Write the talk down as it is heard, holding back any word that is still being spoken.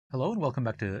Hello and welcome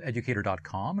back to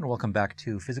Educator.com and welcome back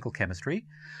to physical chemistry.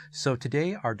 So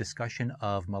today our discussion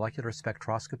of molecular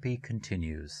spectroscopy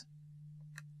continues.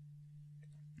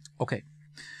 Okay,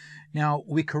 now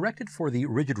we corrected for the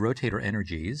rigid rotator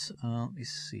energies. Let me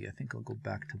see, I think I'll go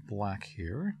back to black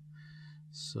here.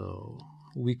 So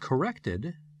we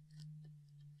corrected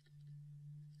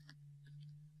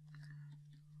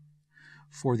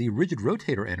for the rigid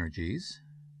rotator energies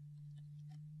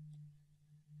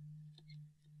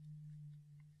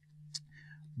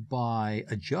by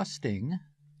adjusting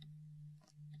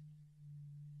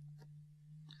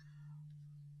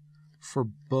for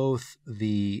both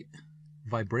the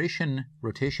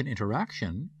vibration-rotation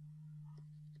interaction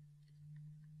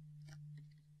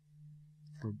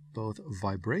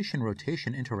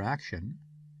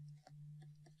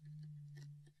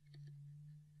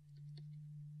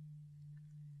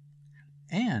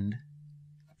and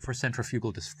for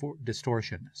centrifugal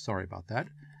distortion. Sorry about that.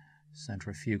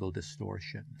 Centrifugal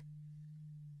distortion.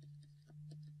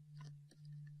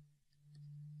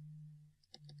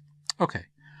 Okay.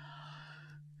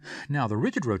 Now the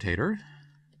rigid rotator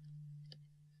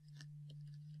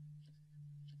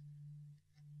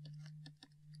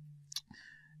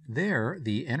there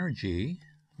the energy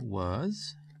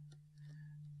was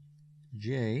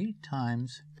J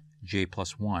times J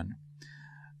plus 1.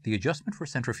 The adjustment for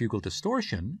centrifugal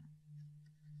distortion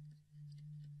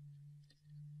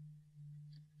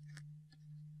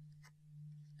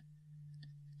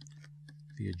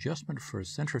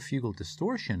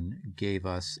gave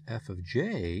us F of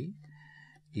J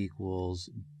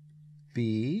equals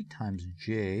B times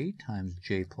J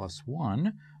plus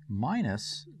 1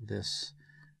 minus this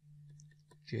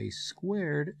J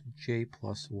squared, J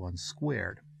plus 1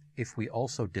 squared. If we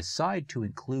also decide to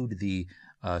include the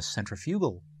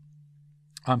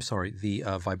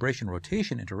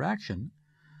vibration-rotation interaction,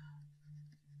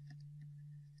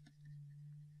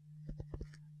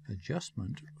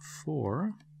 adjustment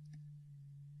for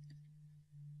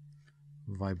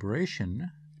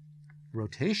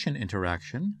vibration-rotation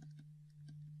interaction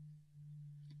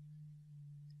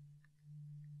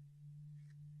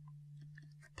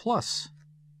plus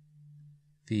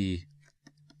the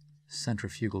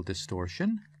centrifugal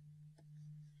distortion,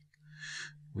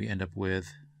 we end up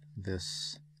with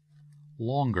this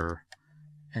longer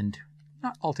and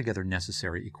not altogether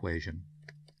necessary equation.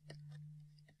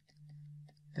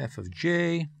 F of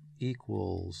J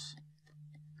equals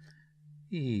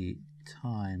E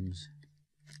times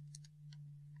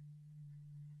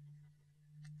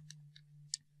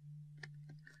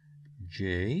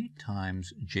J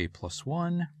times J plus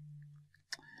 1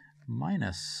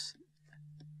 minus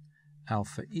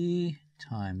alpha E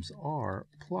times R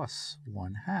plus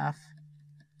 1/2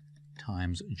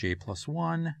 times J plus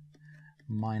 1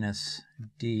 minus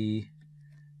D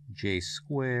J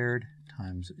squared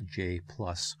times J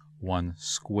plus 1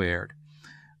 squared.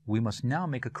 We must now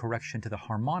make a correction to the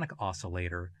harmonic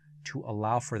oscillator to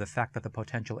allow for the fact that the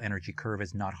potential energy curve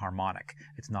is not harmonic.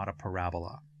 It's not a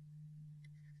parabola.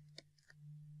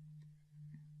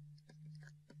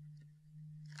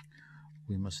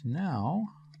 We must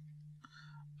now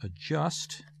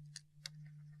adjust,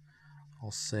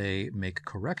 I'll say make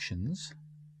corrections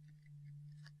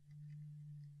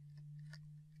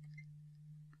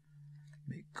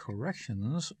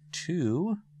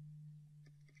to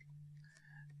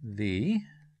the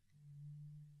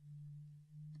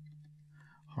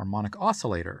harmonic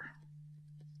oscillator.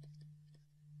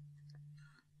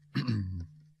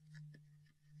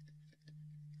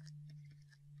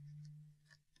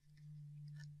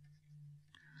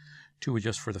 To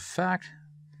adjust for the fact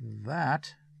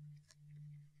that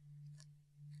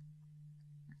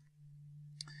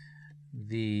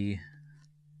the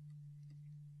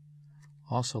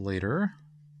oscillator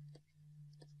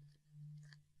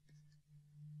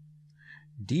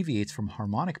deviates from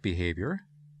harmonic behavior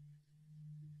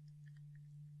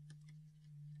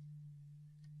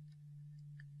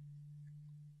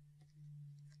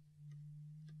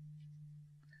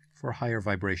for higher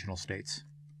vibrational states.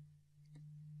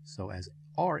 So as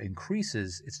R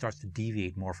increases, it starts to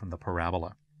deviate more from the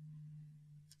parabola,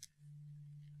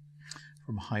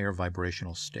 from higher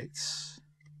vibrational states.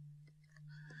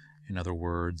 In other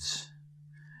words,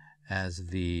 as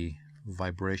the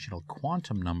vibrational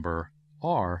quantum number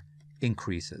R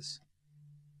increases.